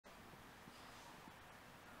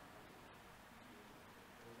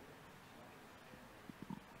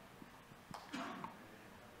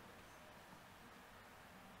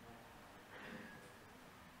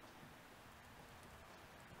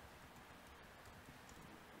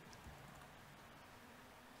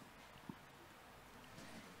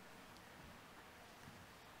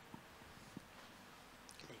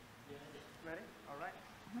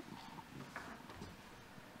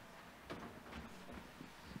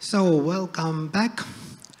So, welcome back.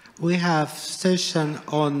 We have session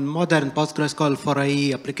on modern PostgreSQL for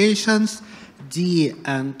AI applications. Dee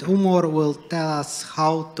and Umur will tell us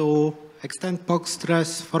how to extend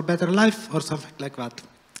Postgres for better life or something like that.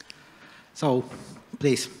 So,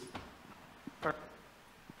 please.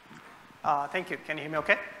 Thank you. Can you hear me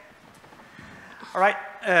okay? All right.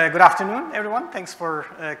 Good afternoon, everyone. Thanks for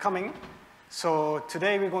coming. So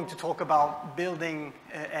today we're going to talk about building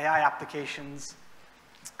AI applications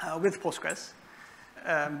with Postgres.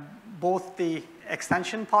 Both the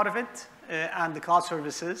extension part of it and the cloud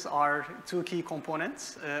services are two key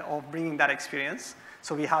components of bringing that experience.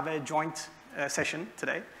 So we have a joint session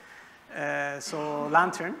today. So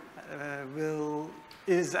Lantern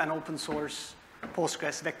is an open source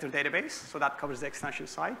Postgres vector database, so that covers the extension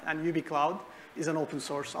side, and UbiCloud is an open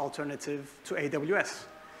source alternative to AWS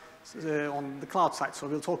on the cloud side. So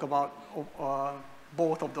we'll talk about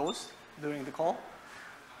both of those during the call.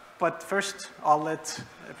 But first, I'll let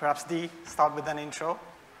perhaps Dee start with an intro.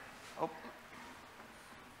 Oh.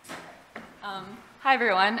 Hi,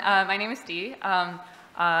 everyone. My name is Dee. I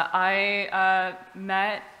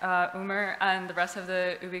met Umur and the rest of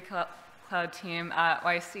the UbiCloud team at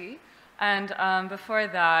YC. And before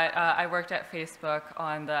that, I worked at Facebook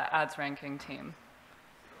on the ads ranking team.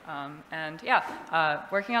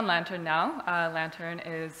 Working on Lantern now. Lantern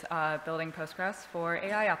is building Postgres for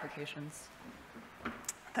AI applications.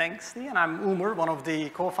 Thanks, Dee. And I'm Umur, one of the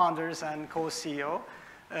co-founders and co-CEO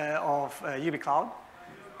of UbiCloud.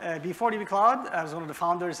 Before UbiCloud, I was one of the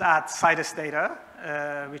founders at Citus Data,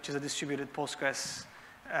 which is a distributed Postgres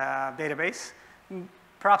database.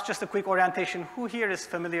 Perhaps just a quick orientation. Who here is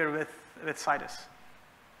familiar with Citus?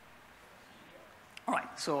 All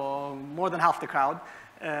right, so more than half the crowd,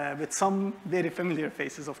 with some very familiar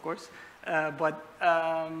faces, of course. So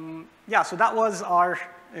that was our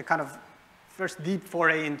kind of first deep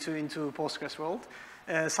foray into Postgres world.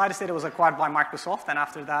 Citus Data was acquired by Microsoft, and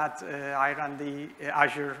after that, I ran the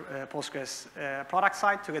Azure Postgres product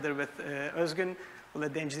side together with Özgün, who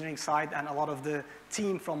led the engineering side, and a lot of the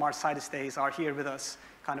team from our Citus days are here with us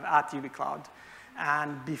kind of at UbiCloud.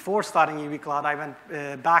 And before starting UbiCloud, I went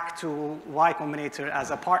back to Y Combinator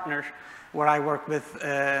as a partner, where I work with,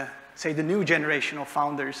 say, the new generation of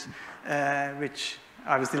founders, which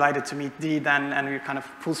I was delighted to meet Dee then, and we're kind of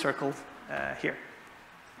full circle here.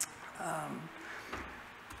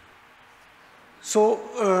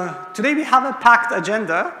 Today we have a packed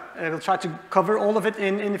agenda. We'll try to cover all of it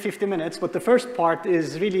in 50 minutes, but the first part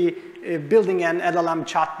is really building an LLM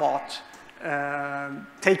chatbot,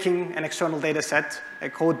 taking an external data set, a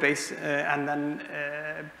code base, and then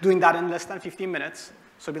doing that in less than 15 minutes.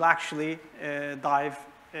 So we'll actually dive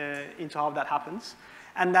into how that happens.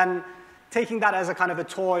 And then taking that as a kind of a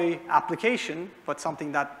toy application, but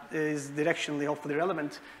something that is directionally hopefully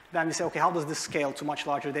relevant, then we say, okay, how does this scale to much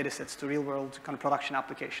larger data sets, to real world kind of production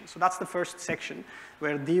applications? So that's the first section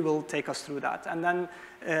where Dee will take us through that. And then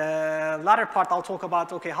latter part, I'll talk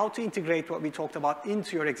about, okay, how to integrate what we talked about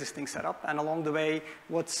into your existing setup, and along the way,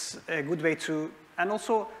 what's a good way to, and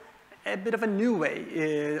also a bit of a new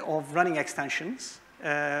way of running extensions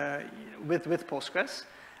with Postgres.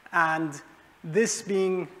 And this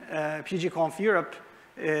being PGConf Europe,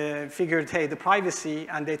 figured, hey, the privacy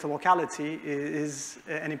and data locality is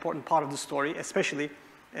an important part of the story, especially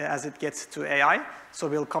as it gets to AI. So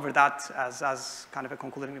we'll cover that as kind of a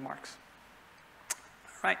concluding remarks.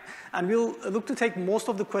 Right, and we'll look to take most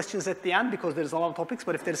of the questions at the end because there's a lot of topics,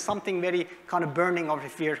 but if there's something very kind of burning or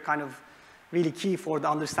if you're kind of really key for the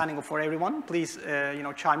understanding of for everyone, please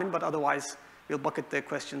chime in, but otherwise we'll bucket the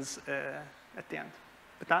questions at the end.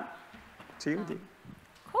 With that, to you, Dee.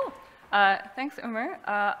 Cool. Thanks, Umur.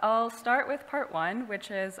 I'll start with part one,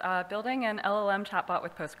 which is building an LLM chatbot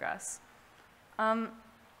with Postgres.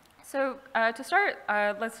 To start,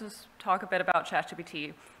 let's just talk a bit about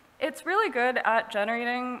ChatGPT. It's really good at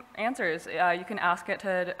generating answers. You can ask it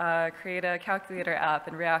to create a calculator app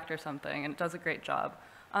in React or something, and it does a great job.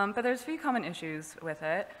 But there's a few common issues with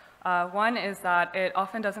it. One is that it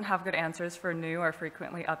often doesn't have good answers for new or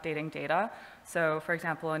frequently updating data. So, for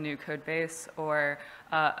example, a new code base or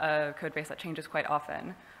a code base that changes quite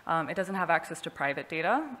often. It doesn't have access to private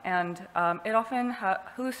data, and it often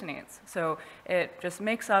hallucinates. So it just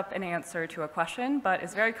makes up an answer to a question, but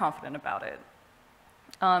is very confident about it.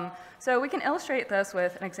 So we can illustrate this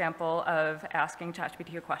with an example of asking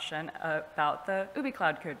ChatGPT a question about the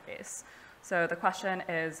UbiCloud code base. So the question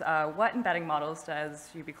is, what embedding models does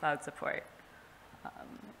UbiCloud support?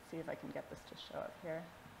 Let's see if I can get this to show up here.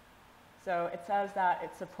 So it says that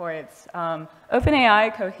it supports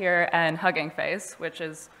OpenAI, Cohere, and Hugging Face, which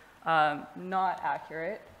is not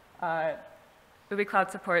accurate.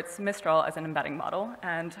 UbiCloud supports Mistral as an embedding model,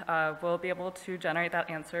 and we'll be able to generate that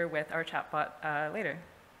answer with our chatbot later.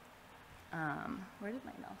 Where did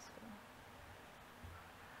my mouse go?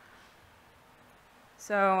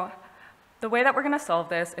 So the way that we're going to solve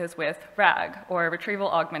this is with RAG, or Retrieval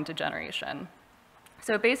Augmented Generation.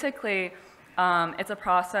 So basically, it's a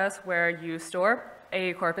process where you store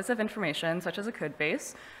a corpus of information, such as a code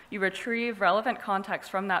base, you retrieve relevant context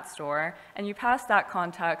from that store, and you pass that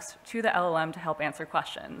context to the LLM to help answer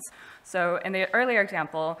questions. So in the earlier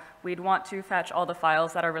example, we'd want to fetch all the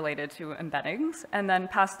files that are related to embeddings, and then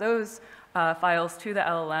pass those files to the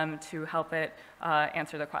LLM to help it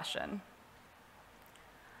answer the question.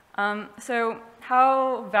 So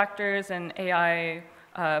how vectors and AI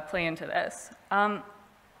play into this?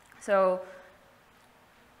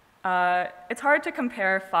 It's hard to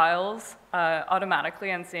compare files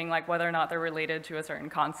automatically and seeing like whether or not they're related to a certain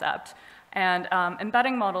concept. And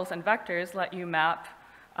embedding models and vectors let you map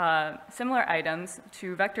similar items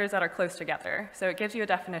to vectors that are close together. So it gives you a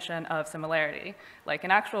definition of similarity, like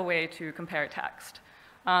an actual way to compare text.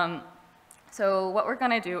 So what we're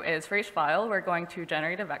going to do is for each file, we're going to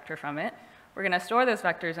generate a vector from it. We're going to store those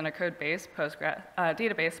vectors in a code base,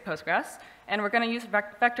 database, Postgres, and we're going to use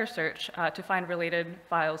vector search to find related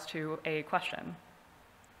files to a question.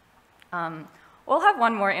 We'll have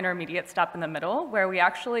one more intermediate step in the middle where we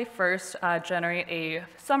actually first generate a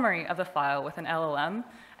summary of the file with an LLM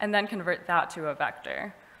and then convert that to a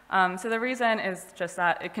vector. So the reason is just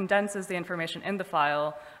that it condenses the information in the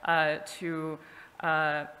file to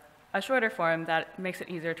a shorter form that makes it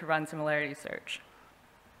easier to run similarity search.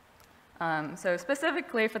 So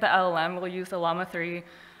specifically for the LLM, we'll use the Llama 3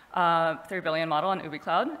 billion model on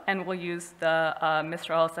UbiCloud, and we'll use the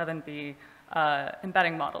Mistral 7B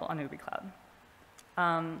embedding model on UbiCloud.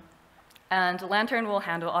 And Lantern will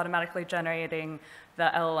handle automatically generating the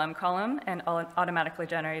LLM column and automatically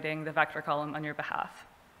generating the vector column on your behalf.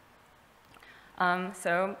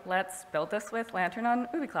 So let's build this with Lantern on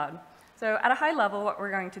UbiCloud. So at a high level, what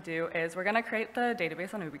we're going to do is we're going to create the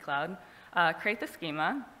database on UbiCloud, create the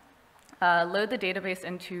schema, load the database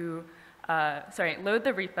into, load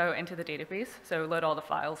the repo into the database, so load all the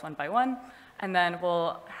files one by one, and then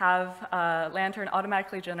we'll have Lantern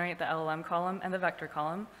automatically generate the LLM column and the vector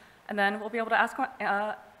column, and then we'll be able to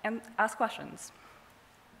ask questions.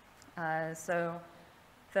 So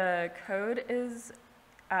the code is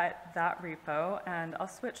at that repo, and I'll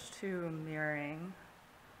switch to mirroring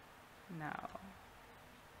now.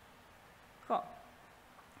 Cool.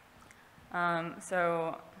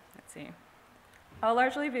 So let's see. I'll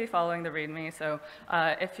largely be following the README, so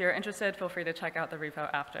if you're interested, feel free to check out the repo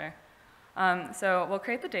after. So we'll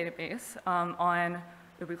create the database on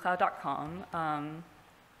ubicloud.com,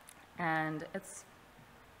 and it's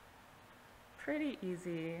pretty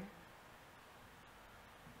easy.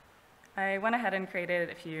 I went ahead and created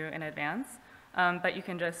a few in advance, but you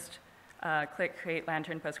can just click Create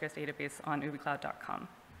Lantern Postgres Database on ubicloud.com.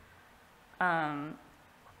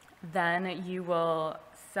 Then you will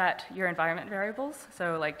set your environment variables,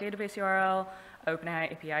 so like database URL,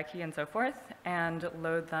 OpenAI API key, and so forth, and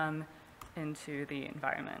load them into the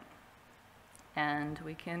environment. And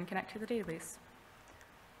we can connect to the database.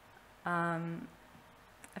 A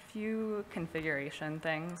few configuration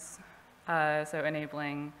things, so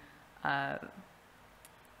enabling the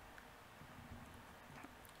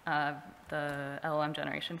LLM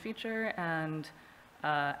generation feature and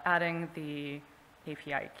adding the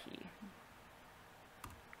API key.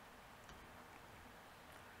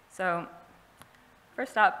 So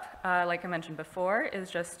first up, like I mentioned before,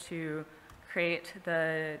 is just to create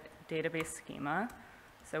the database schema.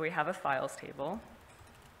 So we have a files table.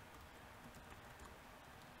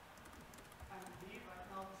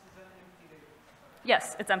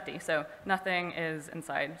 Yes, it's empty, so nothing is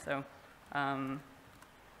inside. So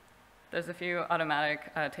there's a few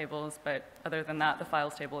automatic tables, but other than that, the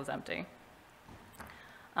files table is empty.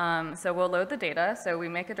 So we'll load the data. So we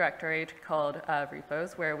make a directory called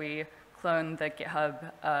repos where we clone the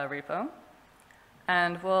GitHub repo.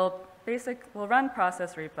 And we'll run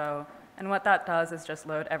process repo. And what that does is just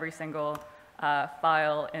load every single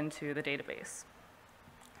file into the database.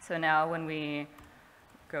 So now when we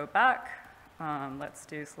go back, let's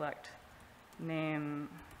do select name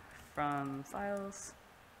from files.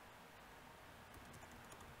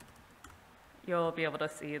 You'll be able to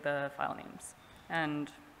see the file names.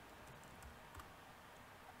 And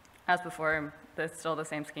as before, it's still the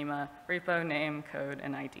same schema: repo, name, code,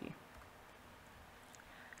 and ID.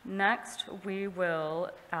 Next, we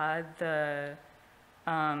will add the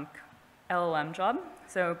LLM job.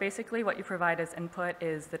 So basically what you provide as input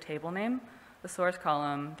is the table name, the source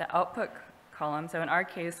column, the output column. So in our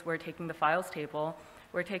case, we're taking the files table,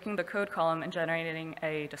 we're taking the code column and generating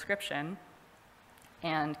a description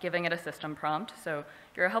and giving it a system prompt. So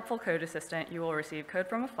you're a helpful code assistant. You will receive code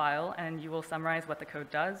from a file, and you will summarize what the code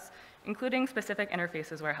does, including specific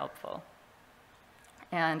interfaces where helpful.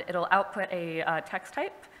 And it'll output a text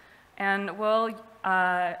type. And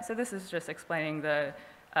so this is just explaining the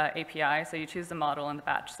API. So you choose the model and the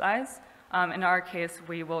batch size. In our case,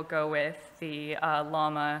 we will go with the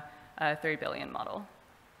Llama 3 billion model.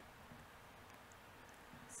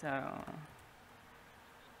 So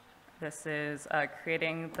this is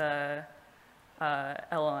creating the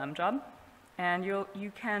LLM job. And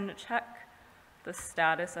you can check the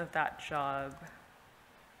status of that job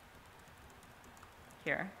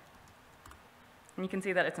here. And you can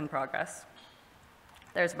see that it's in progress.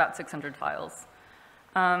 There's about 600 files.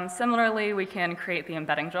 Similarly, we can create the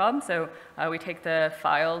embedding job. So we take the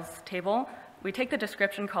files table. We take the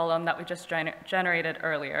description column that we just generated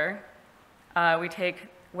earlier.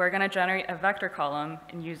 We're going to generate a vector column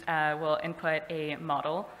and we'll input a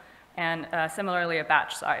model and similarly a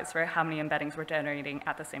batch size, right? How many embeddings we're generating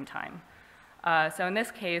at the same time. So in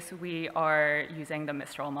this case, we are using the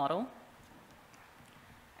Mistral model.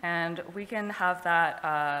 And we can have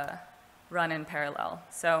that run in parallel.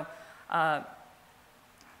 So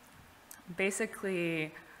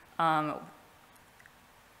basically,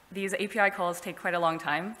 these API calls take quite a long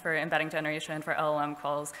time for embedding generation, for LLM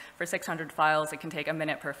calls. For 600 files, it can take a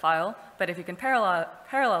minute per file. But if you can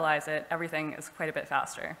parallelize it, everything is quite a bit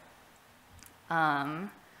faster.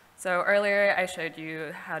 So earlier, I showed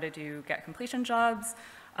you how to do get completion jobs,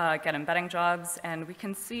 get embedding jobs, and we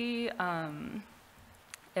can see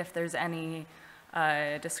if there's any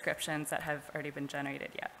descriptions that have already been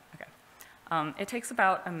generated yet. Okay. It takes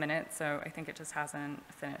about a minute, so I think it just hasn't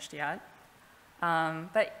finished yet.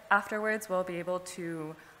 But afterwards, we'll be able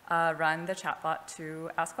to run the chatbot to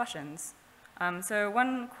ask questions. So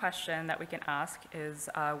one question that we can ask is,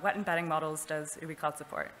 what embedding models does UbiCloud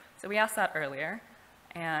support? So we asked that earlier,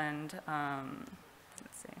 and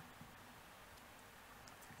let's see.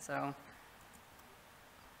 So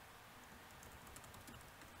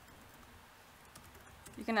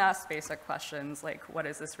you can ask basic questions like, what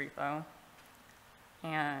is this repo?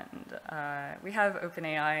 And we have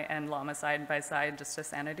OpenAI and Llama side by side just to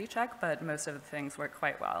sanity check, but most of the things work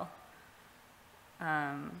quite well.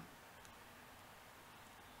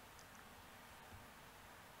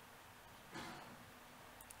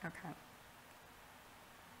 Okay.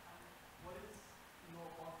 What is no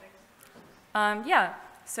context? Yeah,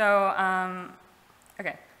 so,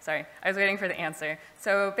 okay, sorry, I was waiting for the answer.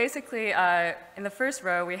 So basically, in the first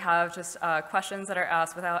row, we have just questions that are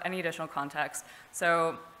asked without any additional context.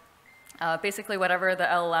 So basically, whatever the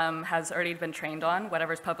LLM has already been trained on,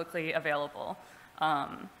 whatever's publicly available.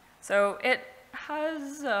 So it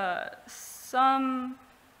has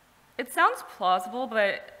it sounds plausible,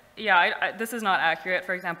 but yeah, this is not accurate.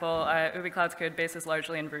 For example, UbiCloud's code base is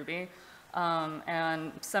largely in Ruby.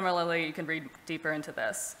 And similarly, you can read deeper into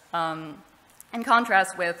this. In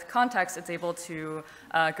contrast, with context, it's able to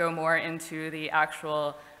go more into the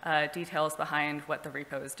actual details behind what the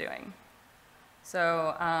repo is doing.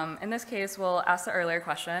 So in this case, we'll ask the earlier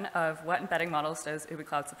question of what embedding models does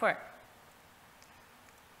UbiCloud support?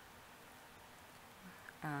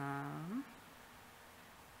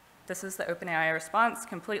 This is the OpenAI response,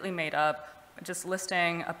 completely made up, just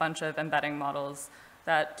listing a bunch of embedding models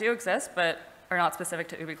that do exist, but are not specific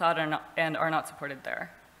to UbiCloud and are not supported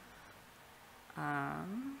there.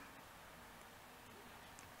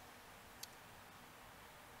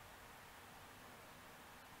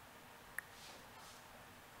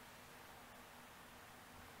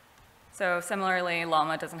 So similarly,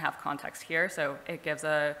 Llama doesn't have context here, so it gives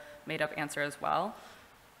a made-up answer as well.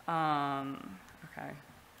 Okay.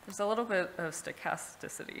 There's a little bit of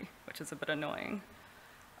stochasticity, which is a bit annoying.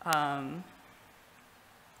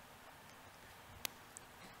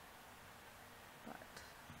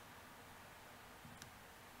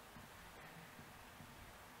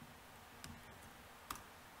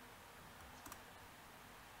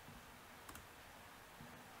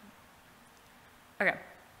 Okay.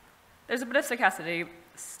 There's a bit of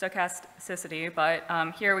stochasticity, but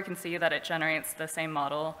here we can see that it generates the same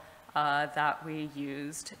model that we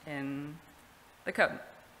used in the code.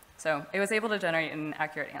 So it was able to generate an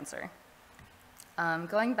accurate answer.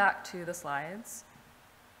 Going back to the slides.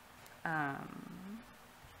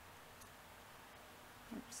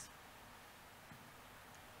 Oops.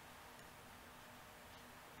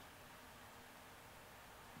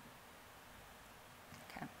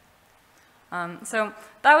 Okay. So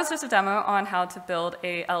that was just a demo on how to build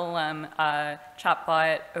a LLM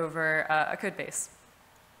chatbot over a code base.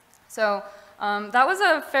 So that was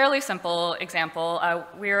a fairly simple example.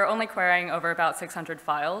 We were only querying over about 600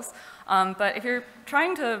 files. But if you're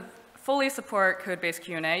trying to fully support code-based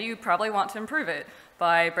Q&A, you probably want to improve it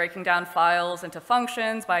by breaking down files into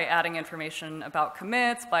functions, by adding information about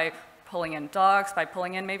commits, by pulling in docs, by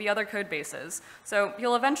pulling in maybe other code bases. So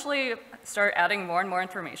you'll eventually start adding more and more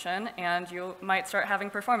information, and you might start having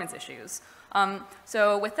performance issues.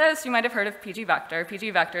 So with this, you might have heard of PG vector.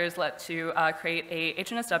 PG vectors let you create a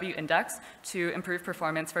HNSW index to improve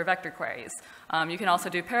performance for vector queries. You can also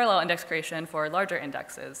do parallel index creation for larger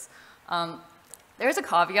indexes. There's a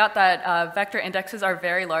caveat that vector indexes are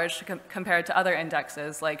very large compared to other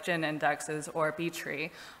indexes like GIN indexes or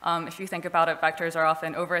B-tree. If you think about it, vectors are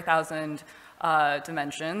often over 1,000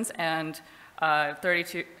 dimensions and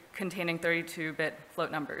containing 32-bit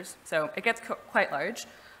float numbers. So it gets quite large.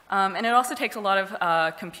 And it also takes a lot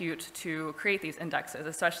of compute to create these indexes,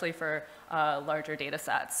 especially for larger data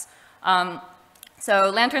sets.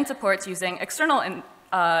 So Lantern supports using external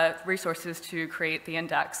resources to create the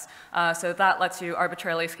index. So that lets you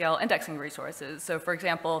arbitrarily scale indexing resources. So for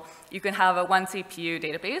example, you can have a 1 CPU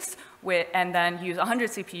database and then use 100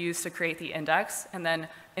 CPUs to create the index and then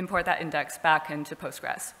import that index back into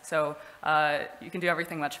Postgres. So you can do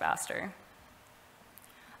everything much faster.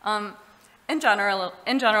 In general,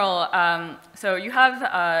 so you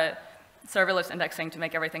have serverless indexing to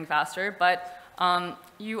make everything faster, but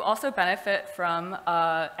you also benefit from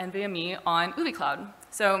NVMe on UbiCloud.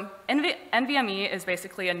 So NVMe is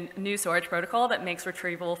basically a new storage protocol that makes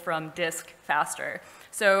retrieval from disk faster.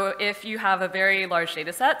 So if you have a very large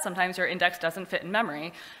data set, sometimes your index doesn't fit in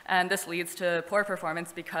memory, and this leads to poor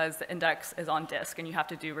performance because the index is on disk and you have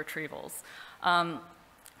to do retrievals.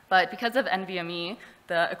 But because of NVMe,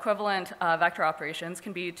 the equivalent vector operations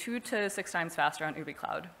can be 2 to 6 times faster on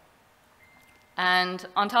UbiCloud. And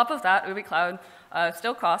on top of that, UbiCloud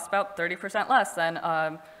still costs about 30% less than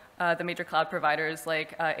the major cloud providers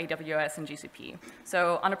like AWS and GCP.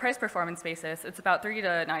 So on a price performance basis, it's about 3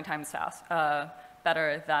 to 9 times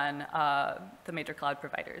better than the major cloud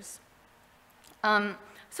providers.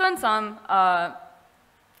 So in sum,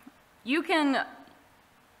 you can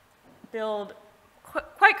build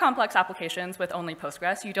quite complex applications with only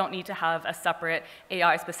Postgres. You don't need to have a separate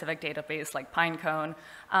AI-specific database like Pinecone.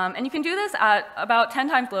 And you can do this at about 10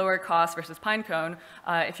 times lower cost versus Pinecone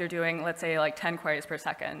if you're doing, let's say, like 10 queries per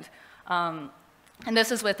second. And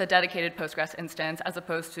this is with a dedicated Postgres instance as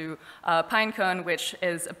opposed to Pinecone, which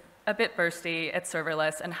is a bit bursty, it's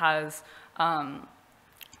serverless, and has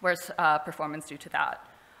worse performance due to that.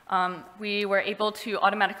 We were able to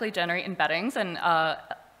automatically generate embeddings and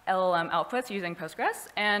LLM outputs using Postgres,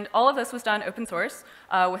 and all of this was done open source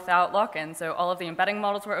without lock-in. So all of the embedding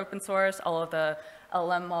models were open source, all of the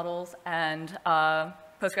LLM models, and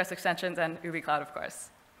Postgres extensions, and UbiCloud, of course.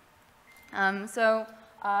 So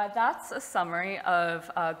that's a summary of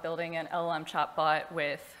building an LLM chatbot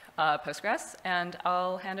with Postgres, and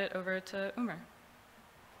I'll hand it over to Umur.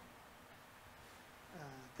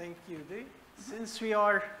 Thank you, Dee. Since we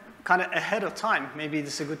are kind of ahead of time, maybe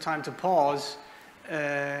this is a good time to pause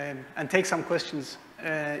and take some questions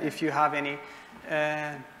if you have any.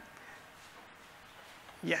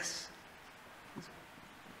 Yes.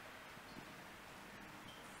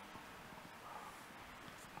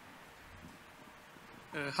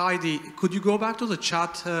 Heidi, could you go back to the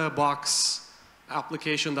chat box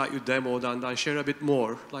application that you demoed and share a bit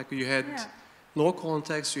more? Like you had no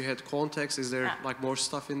context, you had context. Is there like more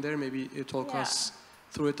stuff in there? Maybe you talk us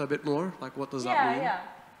through it a bit more. Like what does that mean?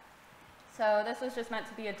 So this was just meant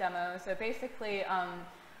to be a demo. So basically,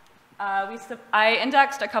 I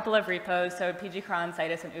indexed a couple of repos, so PGConf,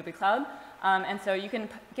 Citus, and UbiCloud. And so you can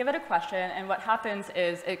give it a question, and what happens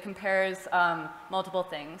is it compares multiple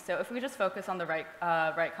things. So if we just focus on the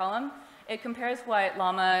right column, it compares what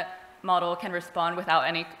Llama model can respond without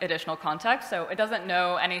any additional context. So it doesn't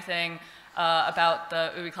know anything about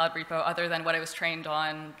the UbiCloud repo other than what it was trained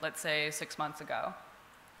on, let's say, 6 months ago.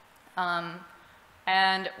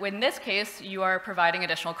 And in this case, you are providing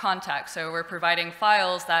additional context. So we're providing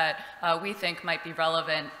files that we think might be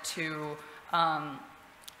relevant to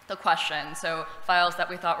the question. So files that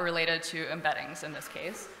we thought were related to embeddings in this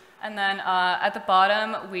case. And then at the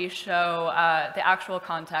bottom, we show the actual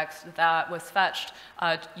context that was fetched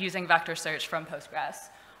using vector search from Postgres.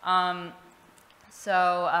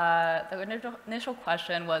 So the initial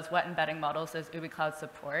question was, what embedding models does UbiCloud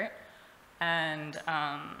support? And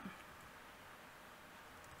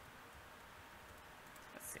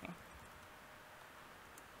let's see.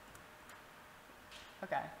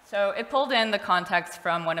 Okay, so it pulled in the context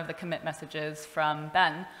from one of the commit messages from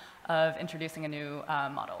Ben of introducing a new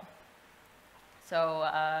model. So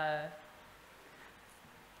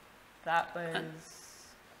that was,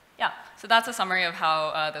 yeah, so that's a summary of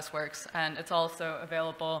how this works, and it's also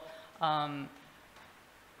available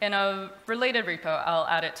in a related repo. I'll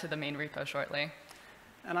add it to the main repo shortly.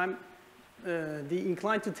 And I'm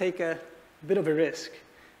inclined to take a bit of a risk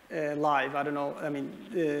live. I don't know, I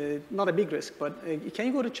mean, not a big risk, but can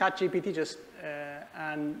you go to ChatGPT just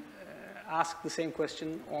and ask the same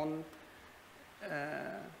question on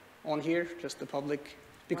here, just the public?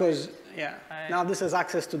 Because, yeah, now this has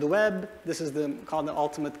access to the web. This is called the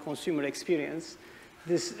ultimate consumer experience.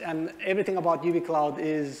 This, and everything about UB Cloud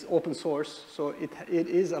is open source, so it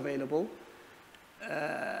is available.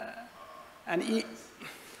 And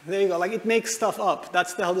there you go, like it makes stuff up.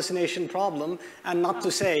 That's the hallucination problem. And not to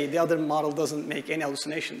say the other model doesn't make any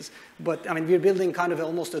hallucinations. But I mean, we're building kind of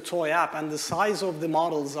almost a toy app, and the size of the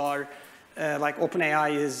models are, like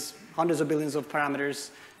OpenAI is hundreds of billions of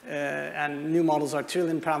parameters. And new models are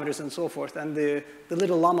trillion parameters and so forth. And the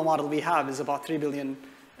little llama model we have is about 3 billion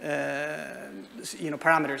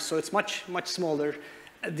parameters. So it's much, much smaller.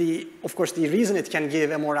 Of course, the reason it can give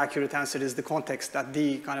a more accurate answer is the context that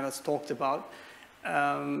Dee kind of has talked about.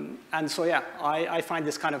 And so, yeah, I find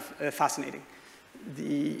this kind of fascinating.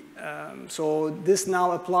 So this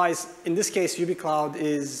now applies, in this case, UB Cloud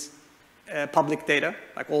is public data,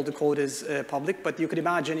 like all the code is public, but you could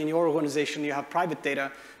imagine in your organization you have private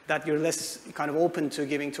data that you're less kind of open to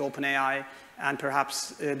giving to OpenAI, and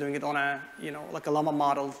perhaps doing it on a, like a llama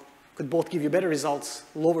model could both give you better results,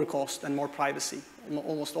 lower cost, and more privacy,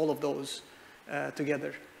 almost all of those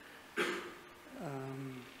together.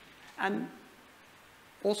 And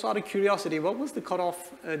also out of curiosity, what was the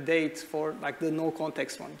cutoff date for like the no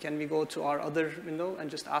context one? Can we go to our other window and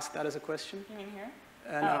just ask that as a question? You mean here?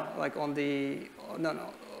 No, like on the,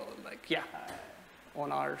 like, yeah,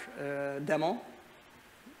 on our demo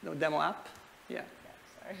app, yeah. Yeah,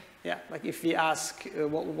 sorry. Yeah, like if we ask,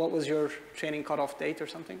 what was your training cutoff date or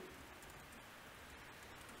something?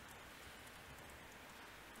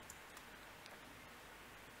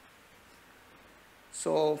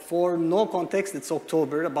 So for no context, it's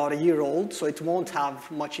October, about a year old, so it won't have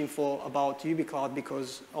much info about UB Cloud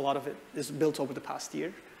because a lot of it is built over the past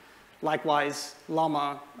year. Likewise,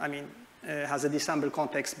 Llama, I mean, has a December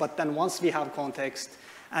context, but then once we have context,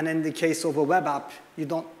 and in the case of a web app, you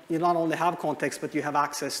not only have context, but you have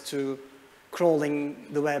access to crawling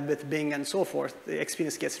the web with Bing and so forth. The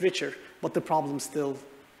experience gets richer, but the problem still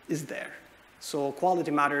is there. So quality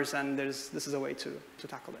matters, and this is a way to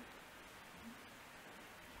tackle it.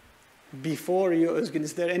 Before you,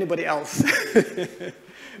 is there anybody else?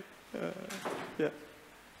 Yeah.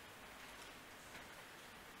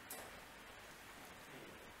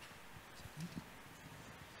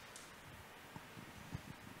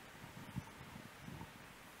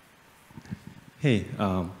 Hey,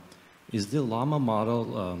 is the Llama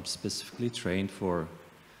model specifically trained for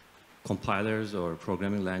compilers or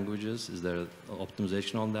programming languages? Is there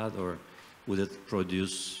optimization on that, or would it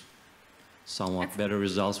produce somewhat better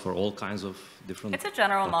results for all kinds of different... It's a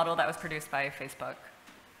general model that was produced by Facebook.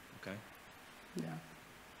 Okay. Yeah.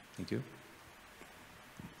 Thank you.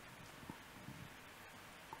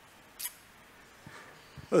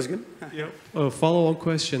 That was good. Yeah. A follow-on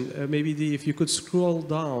question. Maybe if you could scroll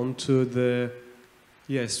down to the,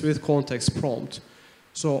 yes, with context prompt.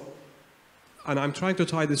 So, and I'm trying to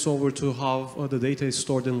tie this over to how the data is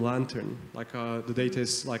stored in Lantern. Like the data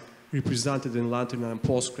is like represented in Lantern and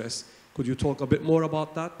Postgres. Could you talk a bit more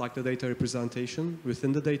about that, like the data representation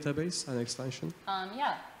within the database and extension?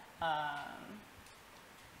 Yeah.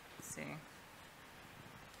 Let's see.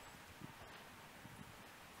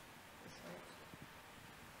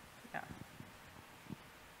 Yeah.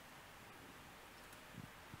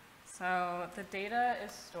 So the data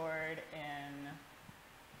is stored in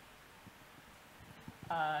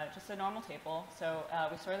just a normal table. So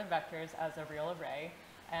we store the vectors as a real array,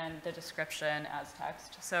 and the description as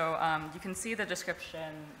text. So you can see the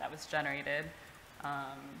description that was generated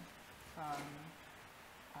from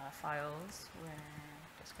files where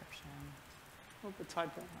description. Oh, the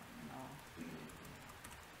typo.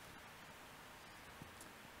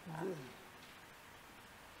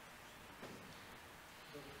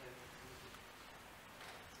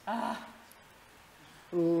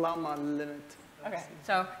 No. Llama limit. Okay,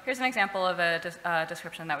 so here's an example of a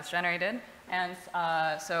description that was generated. And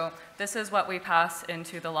so this is what we pass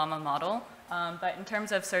into the Llama model. But in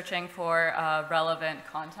terms of searching for relevant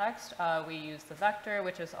context, we use the vector,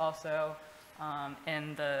 which is also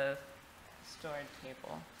in the stored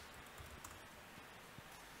table.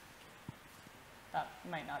 that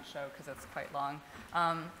might not show because it's quite long.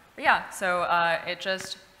 But yeah, so it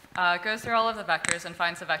just goes through all of the vectors and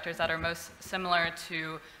finds the vectors that are most similar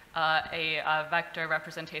to a vector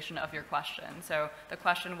representation of your question. So the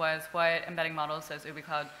question was, what embedding models does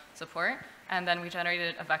UbiCloud support? And then we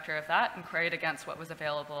generated a vector of that and queried against what was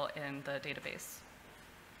available in the database.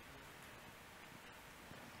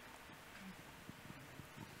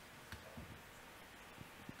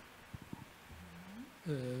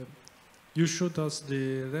 You showed us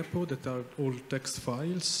the repo that are all text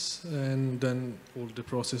files, and then all the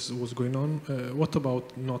process was going on. What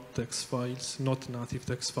about not text files, not native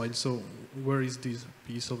text files? So where is this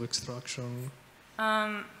piece of extraction?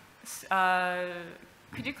 Could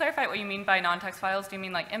you clarify what you mean by non-text files? Do you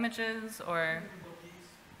mean like images or?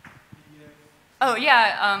 Oh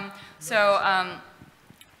yeah. So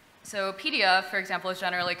PDF, for example, is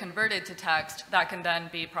generally converted to text that can then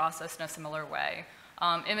be processed in a similar way.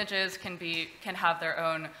 Images can have their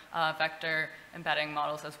own vector embedding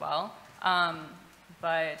models as well.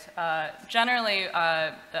 But generally,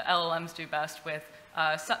 the LLMs do best with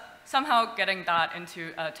somehow getting that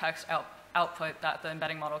into a text output that the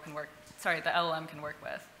embedding model can work. Sorry, the LLM can work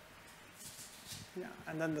with. Yeah,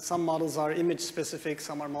 and then some models are image specific,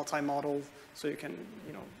 some are multi-model, so you can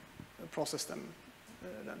process them.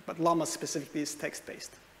 But Llama specifically is text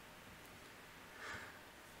based.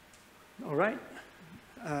 All right.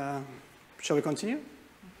 Shall we continue?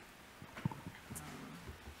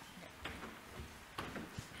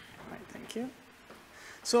 All right, thank you.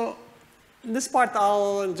 So in this part,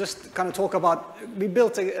 I'll just kind of talk about, we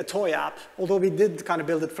built a toy app, although we did kind of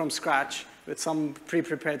build it from scratch with some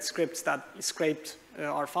pre-prepared scripts that scraped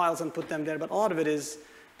our files and put them there, but a lot of it is,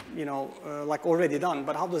 like already done,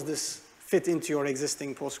 but how does this fit into your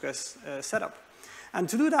existing Postgres setup? And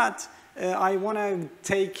to do that, I want to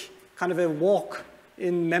take kind of a walk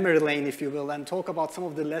in memory lane, if you will, and talk about some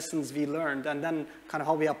of the lessons we learned and then kind of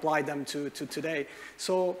how we apply them to today.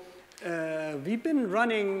 So we've been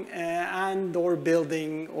running and/or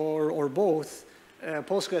building or both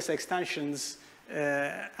Postgres extensions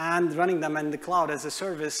and running them in the cloud as a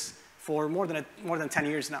service for more than 10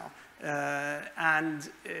 years now. At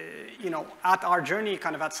our journey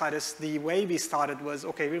kind of at Citus, the way we started was,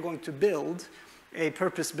 okay, we're going to build a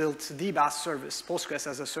purpose-built DBaaS service, Postgres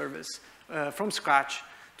as a service, from scratch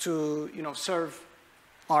to serve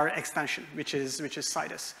our extension, which is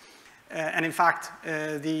Citus. And in fact,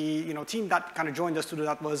 the team that kind of joined us to do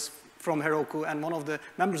that was from Heroku, and one of the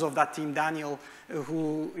members of that team, Daniel,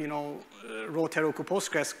 who wrote Heroku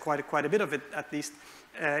Postgres, quite a bit of it at least,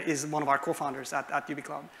 is one of our co-founders at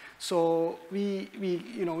UbiCloud. So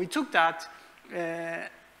we took that,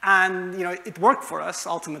 and it worked for us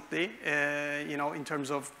ultimately, in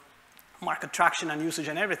terms of market traction and usage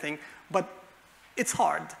and everything. But it's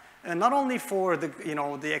hard, not only for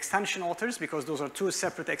the extension authors, because those are two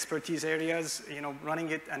separate expertise areas, running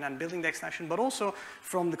it and then building the extension, but also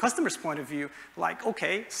from the customer's point of view, like,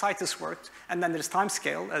 okay, Citus worked, and then there's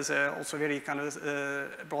Timescale as also very kind of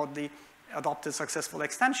broadly adopted successful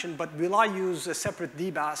extension, but will I use a separate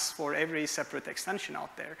DBaaS for every separate extension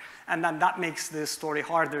out there? And then that makes the story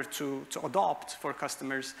harder to adopt for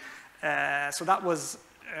customers. So that was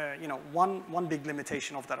one big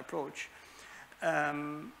limitation of that approach.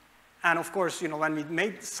 And of course, when we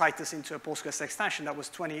made Citus into a Postgres extension, that was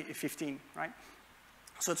 2015, right?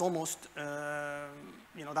 So it's almost,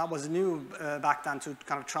 that was new back then to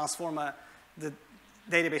kind of transform the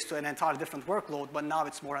database to an entirely different workload, but now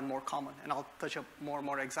it's more and more common, and I'll touch up more and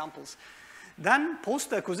more examples. Then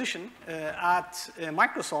post-acquisition at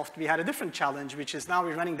Microsoft, we had a different challenge, which is now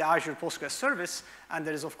we're running the Azure Postgres service, and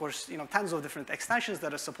there is, of course, tons of different extensions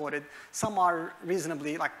that are supported. Some are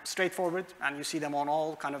reasonably straightforward, and you see them on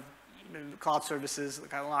all kind of cloud services,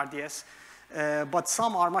 like on RDS. But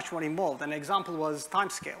some are much more involved. An example was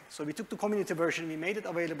Timescale. So we took the community version, we made it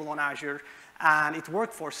available on Azure, and it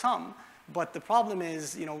worked for some. But the problem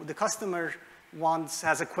is, the customer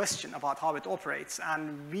has a question about how it operates,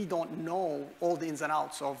 and we don't know all the ins and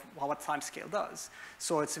outs of what Timescale does.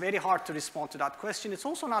 So it's very hard to respond to that question. It's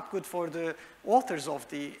also not good for the authors of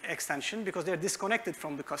the extension because they're disconnected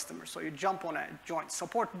from the customer. So you jump on a joint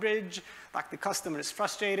support bridge, like the customer is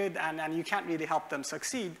frustrated, and you can't really help them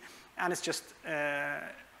succeed, and it's just a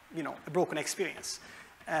broken experience.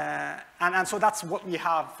 And so that's what we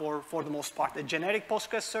have for the most part, a generic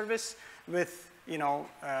Postgres service with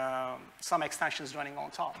some extensions running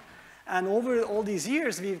on top. And over all these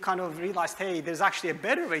years, we've kind of realized, hey, there's actually a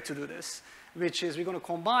better way to do this, which is we're going to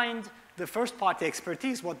combine the first-party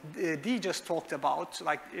expertise, what Dee just talked about,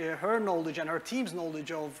 like her knowledge and her team's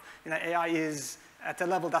knowledge of AI is at a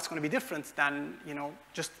level that's going to be different than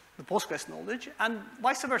just the Postgres knowledge, and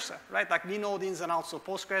vice versa, right? Like we know the ins and outs of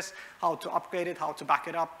Postgres, how to upgrade it, how to back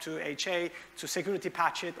it up to HA, to security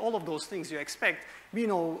patch it, all of those things you expect. We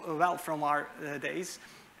know well from our days,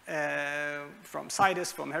 from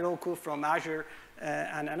Citus, from Heroku, from Azure,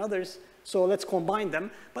 and others. So let's combine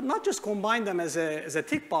them, but not just combine them as a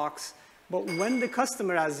tick box, but when the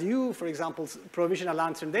customer, as you, for example, provision a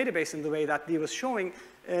Lantern database in the way that Dee was showing,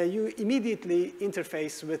 you immediately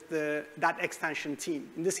interface with that extension team,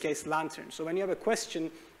 in this case, Lantern. So when you have a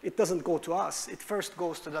question, it doesn't go to us. It first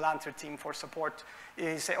goes to the Lantern team for support.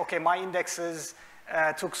 You say, okay, my indexes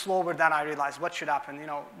took slower than I realized. What should happen? You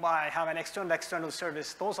know, I have an external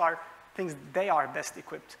service. Those are things they are best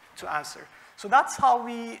equipped to answer. So that's how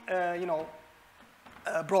we,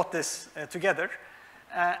 brought this together.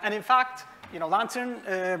 And in fact, Lantern,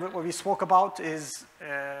 what we spoke about is,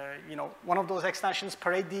 one of those extensions.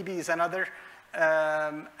 ParadeDB is another.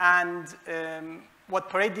 What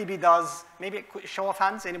ParadeDB does, maybe a show of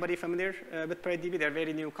hands, anybody familiar with ParadeDB? They're a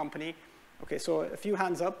very new company. Okay, so a few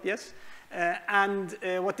hands up, yes.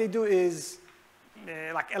 What they do is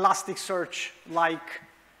like Elasticsearch, like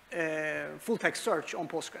full text search on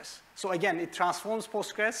Postgres. So again, it transforms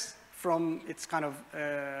Postgres from its kind of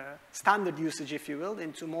standard usage, if you will,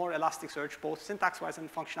 into more Elasticsearch, both syntax-wise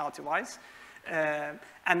and functionality-wise.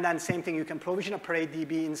 And then same thing, you can provision a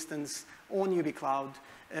ParadeDB instance on UB Cloud,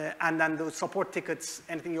 and then those support tickets,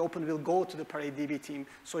 anything you open will go to the ParadeDB team,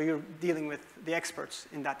 so you're dealing with the experts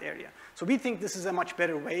in that area. So we think this is a much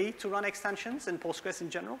better way to run extensions in Postgres in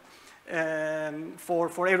general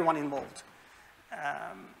for everyone involved.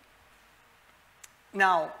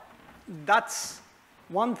 Now, that's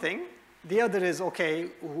one thing. The other is, okay,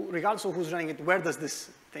 regardless of who's running it, where does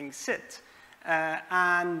this thing sit?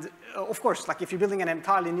 Of course, like if you're building an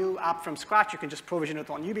entirely new app from scratch, you can just provision it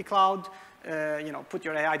on UB Cloud, put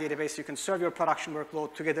your AI database, you can serve your production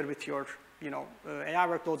workload together with your AI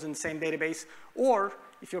workloads in the same database. Or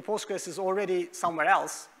if your Postgres is already somewhere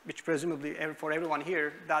else, which presumably for everyone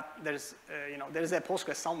here, that there's a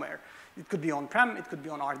Postgres somewhere. It could be on-prem, it could be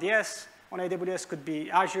on RDS, on AWS, could be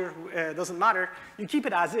Azure, doesn't matter. You keep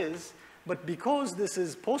it as is, but because this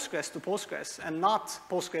is Postgres to Postgres and not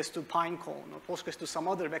Postgres to Pinecone or Postgres to some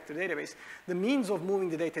other vector database, the means of moving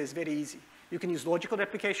the data is very easy. You can use logical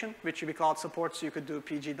replication, which UB Cloud supports. You could do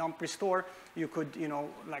PG dump restore. You could,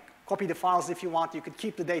 like copy the files if you want. You could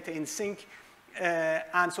keep the data in sync.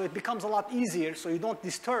 And so it becomes a lot easier so you don't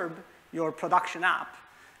disturb your production app,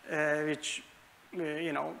 which,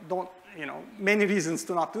 many reasons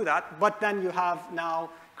to not do that. But then you have now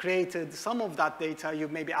created some of that data.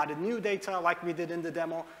 You've maybe added new data like we did in the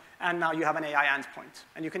demo. And now you have an AI endpoint.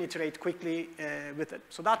 And you can iterate quickly with it.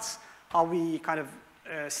 So that's how we kind of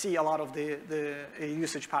see a lot of the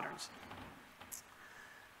usage patterns.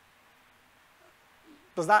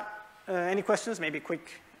 Does that, any questions? Maybe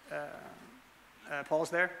quick pause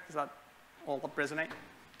there. Does that all resonate?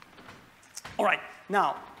 All right,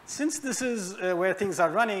 now, since this is where things are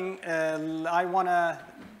running, I want to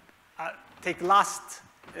take last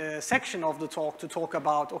section of the talk to talk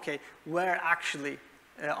about, okay, where actually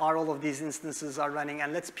are all of these instances are running,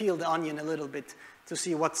 and let's peel the onion a little bit to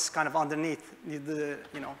see what's kind of underneath the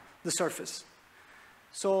surface.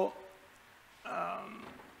 So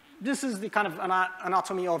this is the kind of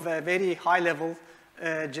anatomy of a very high-level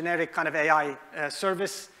generic kind of AI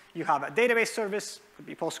service. You have a database service, could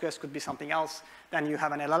be Postgres, could be something else. Then you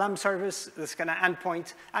have an LLM service, this kind of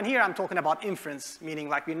endpoint. And here I'm talking about inference, meaning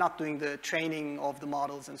like we're not doing the training of the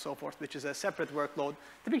models and so forth, which is a separate workload.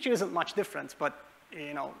 The picture isn't much different, but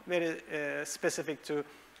very specific to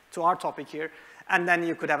our topic here. And then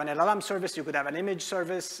you could have an LLM service, you could have an image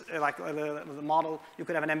service, like the model. You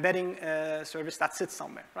could have an embedding service that sits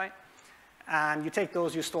somewhere, right? And you take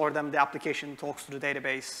those, you store them, the application talks to the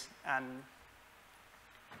database, and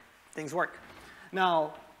things work.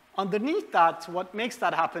 Now, underneath that, what makes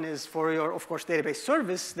that happen is for your, of course, database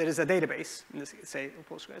service, there is a database, in this case, say,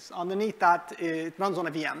 Postgres. Underneath that, it runs on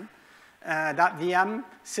a VM. That VM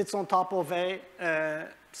sits on top of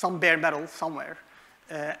some bare metal somewhere.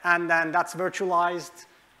 And then that's virtualized.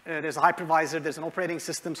 There's a hypervisor. There's an operating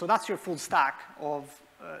system. So that's your full stack of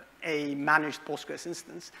a managed Postgres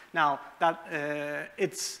instance. Now, that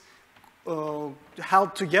it's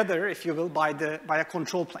held together, if you will, by a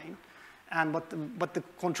control plane. And what the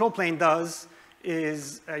control plane does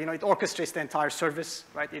is, it orchestrates the entire service,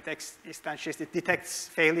 right? It instantiates, it detects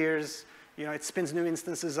failures, it spins new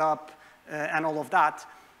instances up, and all of that.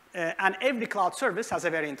 And every cloud service has a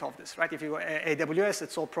variant of this, right? If you go AWS,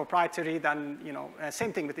 it's all proprietary. Then,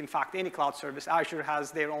 same thing with, in fact, any cloud service. Azure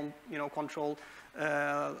has their own, control,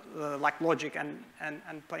 like logic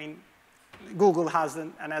and plain Google has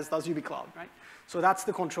them, and as does UbiCloud, right? So that's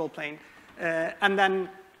the control plane. And then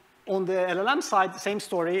on the LLM side, the same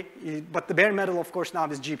story, but the bare metal, of course, now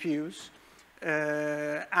is GPUs.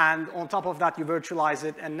 And on top of that, you virtualize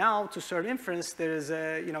it. And now, to serve inference, there is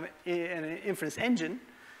an inference engine.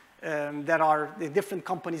 There are the different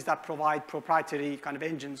companies that provide proprietary kind of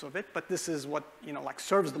engines of it, but this is what like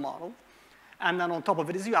serves the model. And then on top of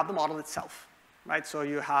it is you have the model itself, right? So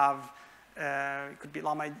you have it could be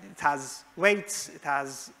Llama. It has weights. It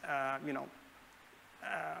has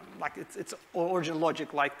like it's original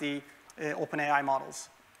logic like the OpenAI models.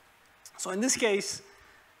 So in this case,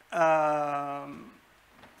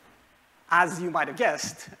 as you might have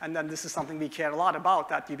guessed, and then this is something we care a lot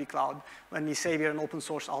about at UbiCloud, when we say we're an open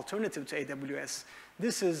source alternative to AWS,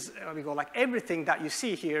 this is, we go like everything that you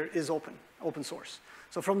see here is open source.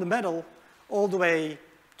 So from the metal all the way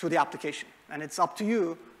to the application. And it's up to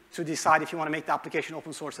you to decide if you want to make the application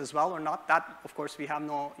open source as well or not. That, of course, we have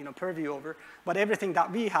no purview over. But everything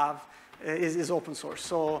that we have is open source.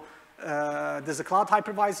 So there's a cloud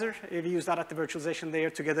hypervisor. We use that at the virtualization layer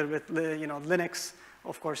together with Linux,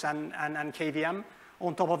 of course, and KVM.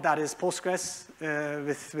 On top of that is Postgres,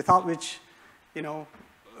 without which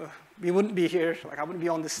we wouldn't be here. Like I wouldn't be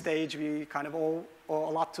on this stage. We kind of owe a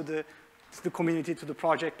lot to the community, to the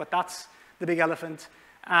project. But that's the big elephant.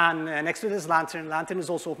 And next to it is Lantern. Lantern is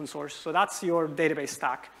also open source. So that's your database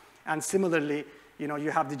stack. And similarly,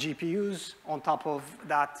 you have the GPUs. On top of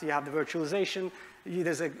that, you have the virtualization.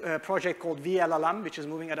 There's a project called VLLM, which is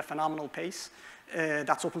moving at a phenomenal pace.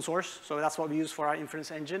 That's open source. So that's what we use for our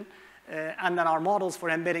inference engine. And then our models for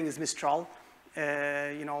embedding is Mistral,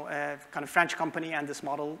 kind of French company. And this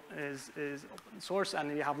model is open source.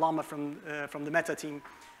 And we have Llama from the Meta team.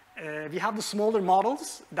 We have the smaller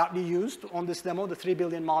models that we used on this demo, the 3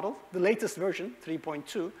 billion model, the latest version,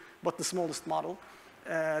 3.2, but the smallest model.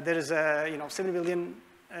 There is a 7 billion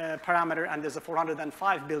parameter, and there's a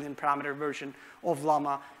 405 billion parameter version of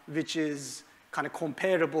Llama, which is kind of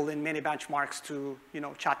comparable in many benchmarks to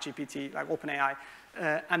ChatGPT, like OpenAI.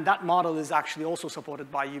 And that model is actually also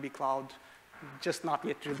supported by UbiCloud, just not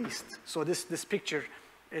yet released. So this picture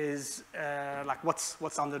is like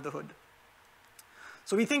what's under the hood.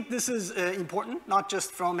 So we think this is important, not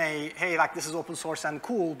just from hey, like this is open source and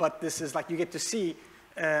cool, but this is like you get to see,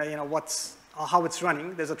 how it's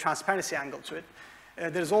running. There's a transparency angle to it.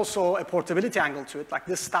 There's also a portability angle to it. Like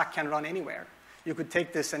this stack can run anywhere. You could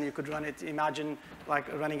take this and you could run it, imagine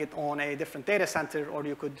like running it on a different data center, or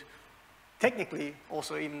you could technically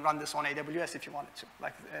also even run this on AWS if you wanted to.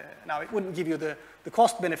 Like now it wouldn't give you the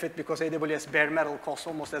cost benefit because AWS bare metal costs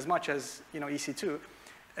almost as much as EC2.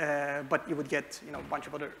 But you would get a bunch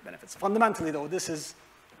of other benefits. Fundamentally, though, this is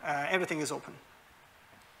everything is open.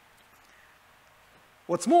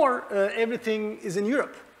 What's more, everything is in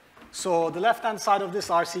Europe. So the left-hand side of this,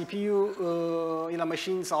 our CPU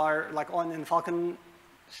machines are like in Falkenstein.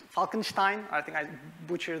 I think I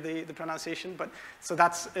butchered the pronunciation, but so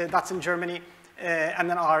that's in Germany. And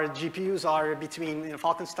then our GPUs are between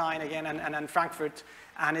Falkenstein again and Frankfurt.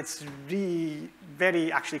 And it's really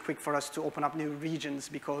very actually quick for us to open up new regions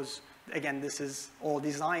because, again, this is all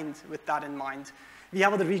designed with that in mind. We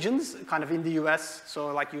have other regions kind of in the US,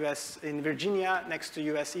 so like US in Virginia, next to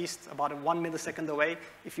US East, about 1 millisecond away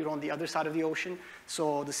if you're on the other side of the ocean.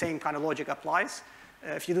 So the same kind of logic applies.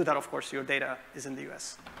 If you do that, of course, your data is in the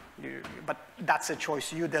US. But that's a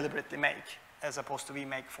choice you deliberately make as opposed to we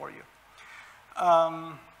make for you.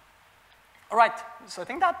 All right, so I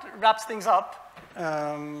think that wraps things up.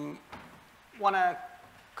 Want to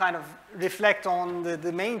kind of reflect on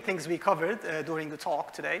the main things we covered during the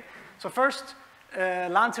talk today. So first,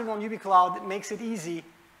 Lantern on UbiCloud makes it easy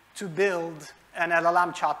to build an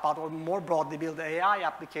LLM chatbot, or more broadly, build AI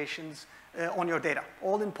applications on your data,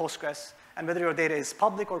 all in Postgres, and whether your data is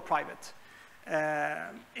public or private.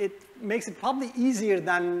 It makes it probably easier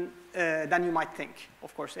than you might think.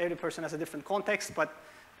 Of course, every person has a different context, but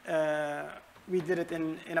we did it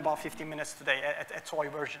in about 15 minutes today, a toy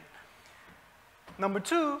version. Number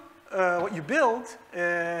two, what you build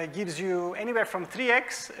gives you anywhere from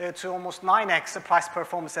 3x to almost 9x a price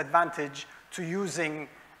performance advantage to using,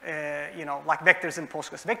 like vectors in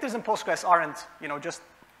Postgres. Vectors in Postgres aren't, just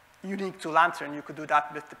unique to Lantern. You could do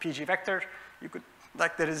that with the PG vector. You could,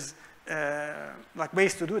 like there is like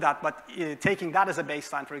ways to do that, but taking that as a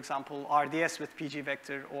baseline, for example, RDS with PG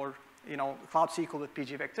vector or Cloud SQL with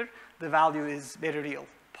PG vector, the value is very real,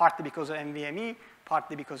 partly because of NVMe,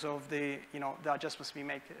 partly because of the adjustments we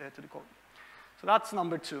make to the code. So that's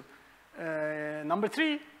number two. Number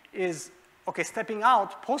three is, okay, stepping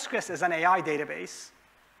out, Postgres as an AI database,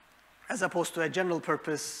 as opposed to a general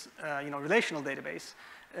purpose, relational database,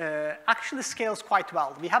 actually scales quite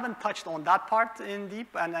well. We haven't touched on that part in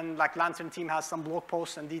deep, and then like Lantern team has some blog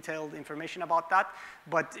posts and detailed information about that.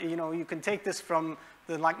 But you can take this from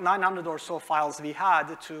the like 900 or so files we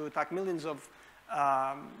had to like millions of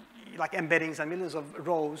like embeddings and millions of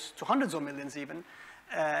rows to hundreds of millions even.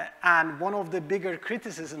 And one of the bigger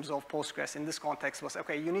criticisms of Postgres in this context was,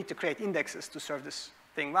 okay, you need to create indexes to serve this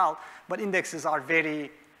thing well, but indexes are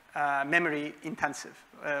very memory intensive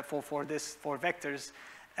for vectors.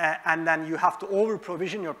 And then you have to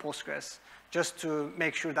over-provision your Postgres just to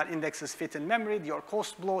make sure that indexes fit in memory, your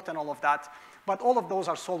cost bloat, and all of that. But all of those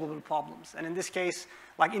are solvable problems. And in this case,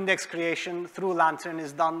 like index creation through Lantern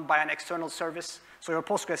is done by an external service. So your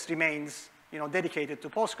Postgres remains dedicated to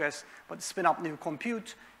Postgres, but spin up new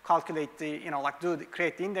compute, calculate the,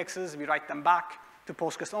 create the indexes, we write them back to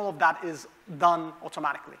Postgres. All of that is done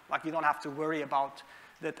automatically. Like you don't have to worry about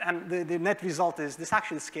that. And the net result is this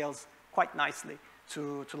actually scales quite nicely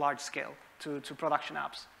to large scale, to production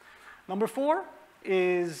apps. Number 4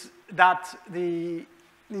 is that within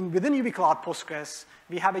UbiCloud Postgres,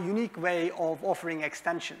 we have a unique way of offering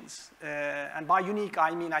extensions. And by unique,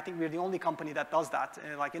 I mean, I think we're the only company that does that,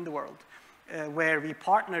 like in the world, where we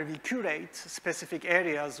partner, we curate specific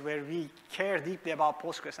areas where we care deeply about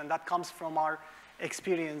Postgres. And that comes from our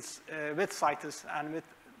experience with Citus and with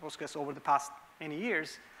Postgres over the past many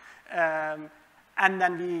years. And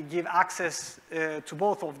then we give access to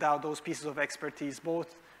both of those pieces of expertise,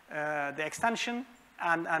 both the extension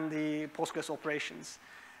and the Postgres operations,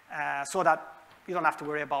 so that you don't have to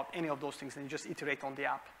worry about any of those things and you just iterate on the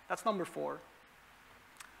app. That's number 4.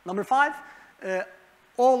 Number 5,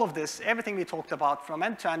 all of this, everything we talked about from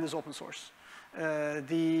end to end is open source.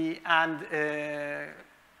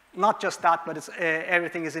 Not just that, but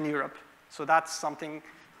everything is in Europe. So that's something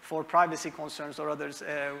for privacy concerns or others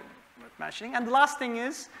worth mentioning. And the last thing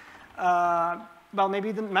is, well, maybe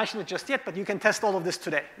you didn't mention it just yet, but you can test all of this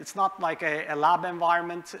today. It's not like a lab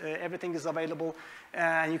environment. Everything is available.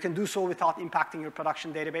 And you can do so without impacting your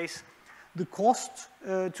production database. The cost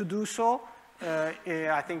to do so,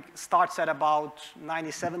 I think, starts at about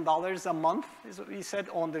 $97 a month, is what we said,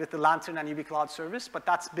 with the Lantern and UbiCloud service. But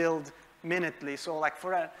that's billed minutely. So like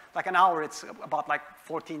for an hour, it's about like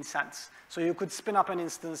 14 cents. So you could spin up an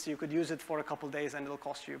instance, you could use it for a couple days, and it'll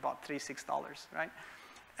cost you about $6, right?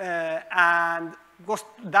 And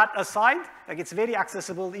that aside, like it's very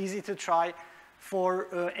accessible, easy to try. For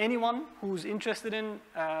anyone who's interested in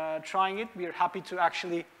trying it, we are happy to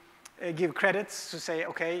actually give credits to say,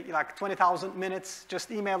 okay, like 20,000 minutes,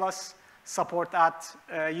 just email us,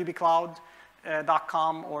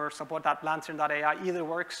 support@ubicloud.com or support@lantern.ai, either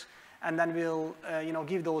works. And then we'll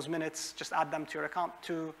give those minutes, just add them to your account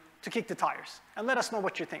to kick the tires. And let us know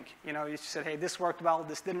what you think. You said, hey, this worked well,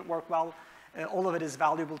 this didn't work well. All of it is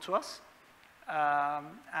valuable to us.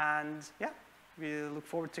 And yeah, we look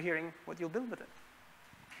forward to hearing what you'll build with it.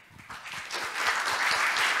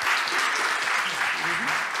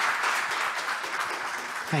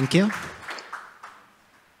 Thank you.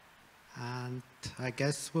 And I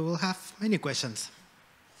guess we will have many questions.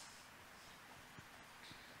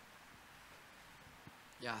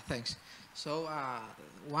 Yeah, thanks. So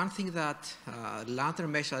one thing that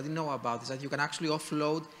Lantern mentioned I didn't know about is that you can actually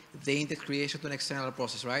offload the index creation to an external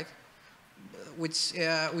process, right? Which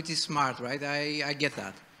is smart, right? I get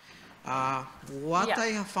that. What I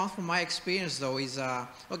have found from my experience, though, is,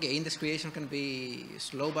 okay, index creation can be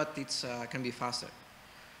slow, but it can be faster.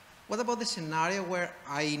 What about the scenario where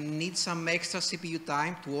I need some extra CPU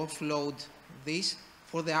time to offload this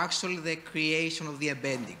for the creation of the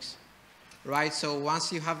embeddings? Right, so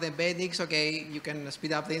once you have the embeddings, okay, you can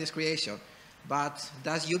speed up the index creation. But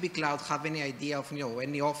does UbiCloud have any idea of,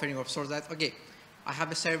 any offering of sorts that, okay, I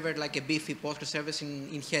have a server like a beefy Postgres service in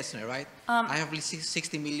Hesner, right? I have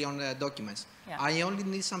 60 million documents. Yeah. I only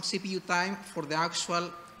need some CPU time for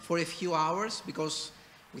for a few hours, because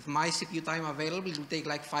with my CPU time available, it will take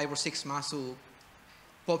like 5 or 6 months to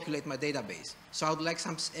populate my database. So I would like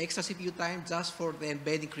some extra CPU time just for the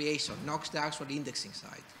embedding creation, not the actual indexing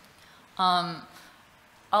side.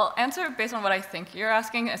 I'll answer based on what I think you're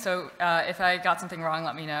asking. So if I got something wrong,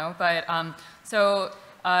 let me know. But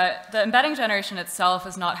the embedding generation itself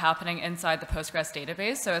is not happening inside the Postgres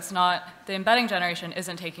database. So it's not, the embedding generation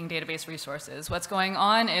isn't taking database resources. What's going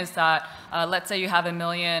on is that, let's say you have 1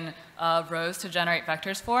 million rows to generate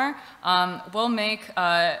vectors for. We'll make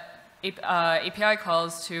API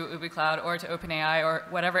calls to UbiCloud or to OpenAI or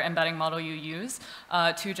whatever embedding model you use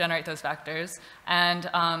to generate those vectors. And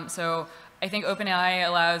so I think OpenAI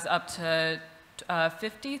allows up to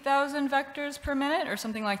 50,000 vectors per minute or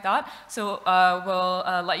something like that. So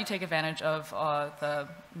we'll let you take advantage of the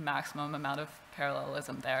maximum amount of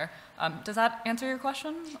parallelism there. Does that answer your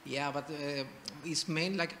question? Yeah, but it's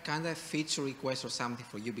mainly like kind of a feature request or something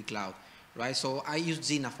for UB Cloud, right? So I use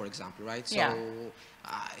Gina, for example, right? So yeah.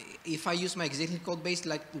 If I use my existing code base,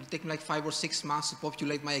 like it will take me like 5 or 6 months to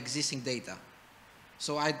populate my existing data.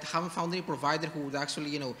 So I haven't found any provider who would actually,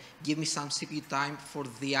 you know, give me some CPU time for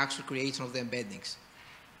the actual creation of the embeddings.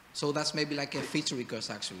 So that's maybe like a feature request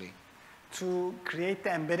actually. To create the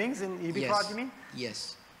embeddings in UB Cloud, you mean?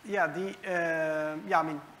 Yes. Yeah, I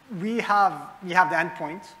mean, we have the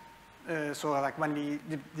endpoint. So like when we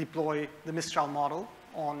deploy the Mistral model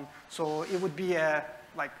on, so it would be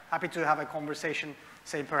like happy to have a conversation,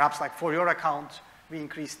 say perhaps like for your account, we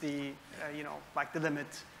increase the, you know, like the limit.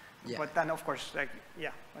 Yeah. But then of course, like,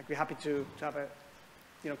 yeah, like we're happy to have a,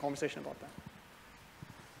 you know, conversation about that.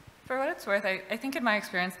 For what it's worth, I think in my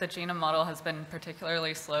experience, the Gina model has been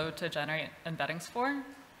particularly slow to generate embeddings for. Yeah,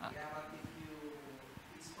 but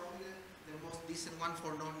it's probably the most decent one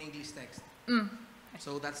for non-English text. Mm.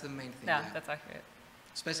 So that's the main thing. Yeah, that's accurate.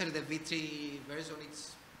 Especially the V3 version,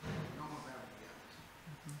 it's not comparable.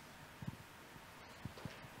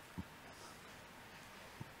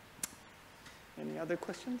 Any other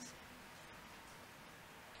questions?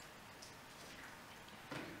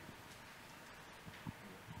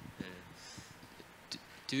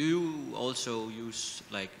 Do you also use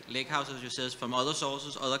like lakehouse, as you said, from other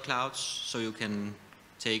sources, other clouds, so you can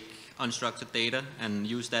take unstructured data and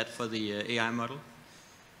use that for the AI model?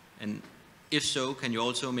 And if so, can you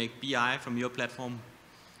also make BI from your platform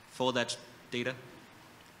for that data?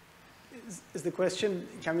 Is the question,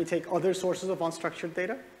 can we take other sources of unstructured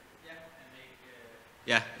data?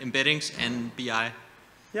 Yeah, embeddings and BI.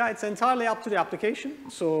 Yeah, it's entirely up to the application.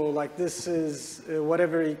 So like this is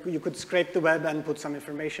whatever, you could scrape the web and put some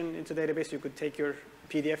information into database. You could take your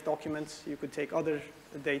PDF documents. You could take other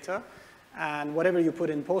data. And whatever you put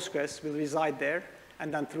in Postgres will reside there.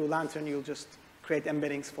 And then through Lantern, you'll just create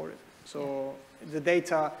embeddings for it. So the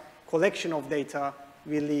data, collection of data,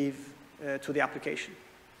 we leave to the application.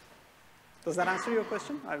 Does that answer your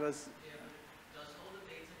question? I was. Does all the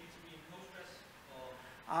data need to be in Postgres? Or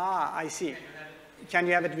ah, I see. Can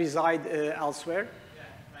you have it reside elsewhere? Yeah,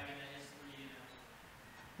 like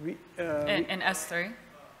in S3. In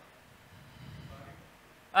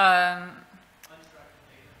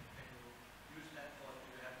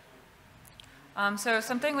S3? So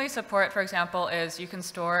something we support, for example, is you can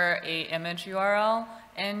store a image URL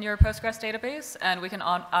in your Postgres database, and we can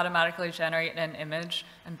automatically generate an image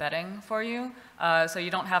embedding for you. So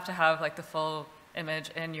you don't have to have like the full image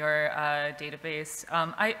in your database.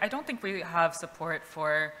 I don't think we have support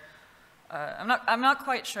for, I'm not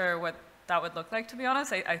quite sure what that would look like, to be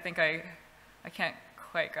honest. I think I can't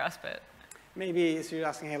quite grasp it. Maybe so you're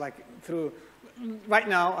asking, hey, like through, right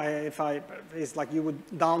now, it's like you would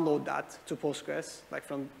download that to Postgres, like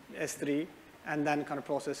from S3, and then kind of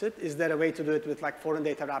process it. Is there a way to do it with like foreign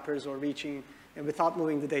data wrappers or reaching, without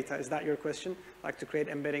moving the data? Is that your question? Like to create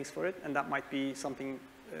embeddings for it? And that might be something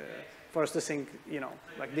for us to sync, you know,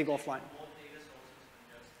 like dig offline.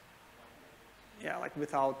 Yeah, like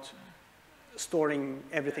without storing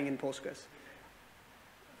everything in Postgres.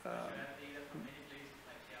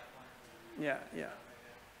 Yeah, yeah.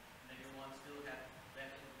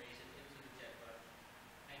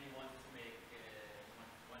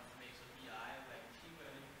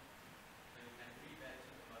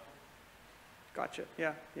 Gotcha.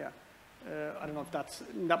 Yeah, yeah. I don't know if that's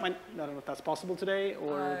I don't know if that's possible today,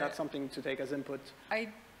 or that's something to take as input. I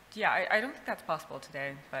don't think that's possible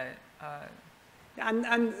today, but.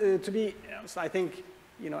 And to be honest, I think,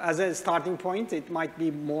 you know, as a starting point, it might be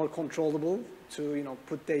more controllable to, you know,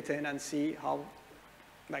 put data in and see how,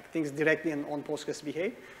 like, things directly on Postgres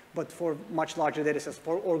behave. But for much larger data sets,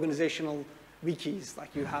 for organizational wikis,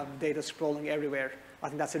 like you have data scrolling everywhere, I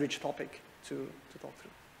think that's a rich topic to talk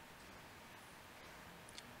through.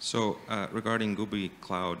 So regarding UB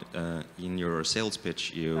Cloud, in your sales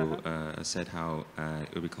pitch, you said how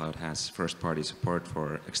UB Cloud has first-party support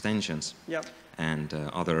for extensions, yep. and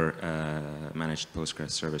other managed Postgres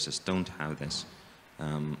services don't have this.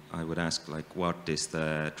 I would ask, like, what is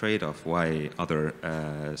the trade-off? Why other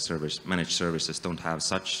managed services don't have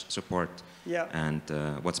such support? Yeah. And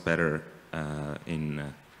what's better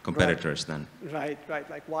in competitors then? Right.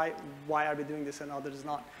 Like, why are we doing this and others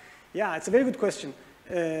not? Yeah, it's a very good question.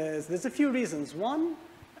 There's a few reasons. One,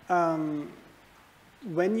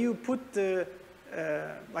 when you put the,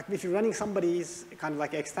 like if you're running somebody's kind of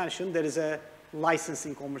like extension, there is a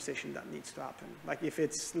licensing conversation that needs to happen. Like if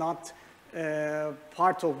it's not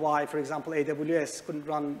Part of why, for example, AWS couldn't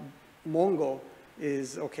run Mongo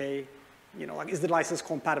is, okay, you know, like, is the license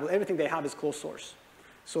compatible? Everything they have is closed source.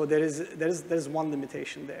 So there's one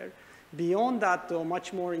limitation there. Beyond that, though,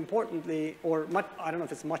 much more importantly, or I don't know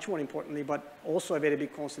if it's much more importantly, but also a very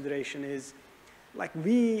big consideration is, like,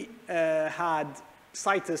 we had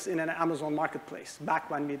Citus in an Amazon marketplace back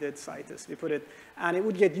when we did Citus. We put it, and it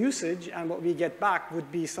would get usage, and what we get back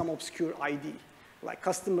would be some obscure ID, like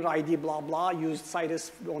customer ID, blah, blah, used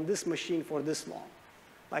Citus on this machine for this long.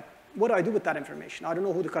 Like, what do I do with that information? I don't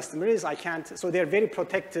know who the customer is. I can't. So they're very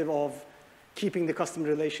protective of keeping the customer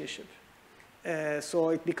relationship. So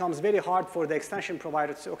it becomes very hard for the extension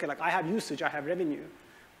provider to say, okay, like, I have usage, I have revenue,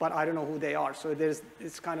 but I don't know who they are. So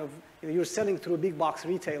it's kind of, you know, you're selling through a big box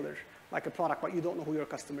retailer, like a product, but you don't know who your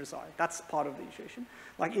customers are. That's part of the issue.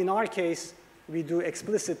 Like, in our case, we do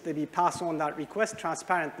explicitly, we pass on that request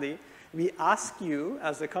transparently. We ask you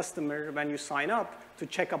as a customer when you sign up to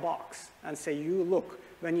check a box and say, you look,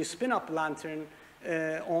 when you spin up Lantern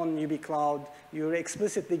on UB Cloud, you're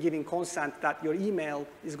explicitly giving consent that your email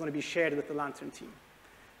is going to be shared with the Lantern team.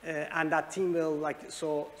 And that team will, like,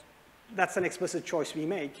 so that's an explicit choice we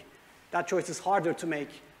make. That choice is harder to make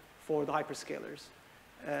for the hyperscalers.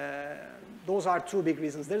 Those are two big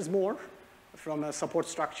reasons. There's more from a support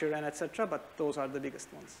structure and et cetera, but those are the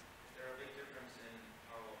biggest ones. Is there a big difference in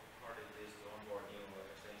how hard it is to onboard new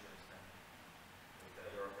extensions then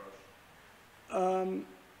with your approach?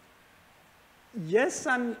 Yes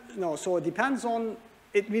and no. So it depends on,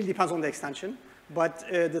 it really depends on the extension. But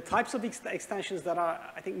the types of extensions that are,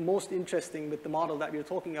 I think, most interesting with the model that we're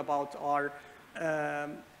talking about are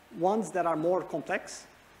ones that are more complex,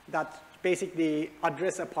 that basically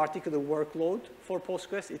address a particular workload for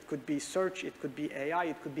Postgres. It could be search, it could be AI,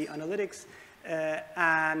 it could be analytics.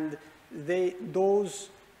 And those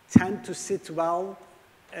tend to sit well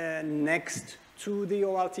next to the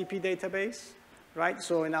OLTP database. Right,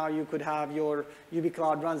 so now you could have your UB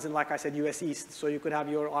Cloud runs in, like I said, US East. So you could have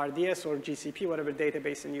your RDS or GCP, whatever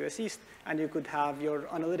database in US East, and you could have your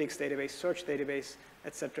analytics database, search database,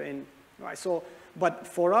 et cetera. Right, so, but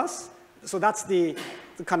for us, so that's the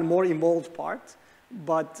kind of more involved part.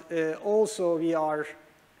 But also we are,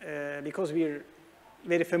 because we're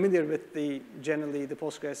very familiar with generally the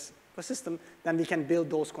Postgres ecosystem, then we can build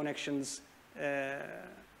those connections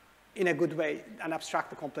in a good way and abstract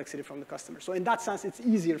the complexity from the customer. So in that sense, it's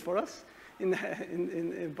easier for us,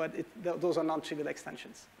 but those are non-trivial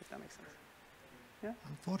extensions, if that makes sense. Yeah?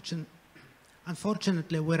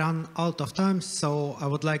 Unfortunately, we run out of time, so I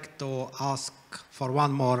would like to ask for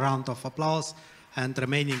one more round of applause and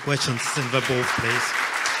remaining questions in the booth, please.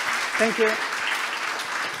 Thank you.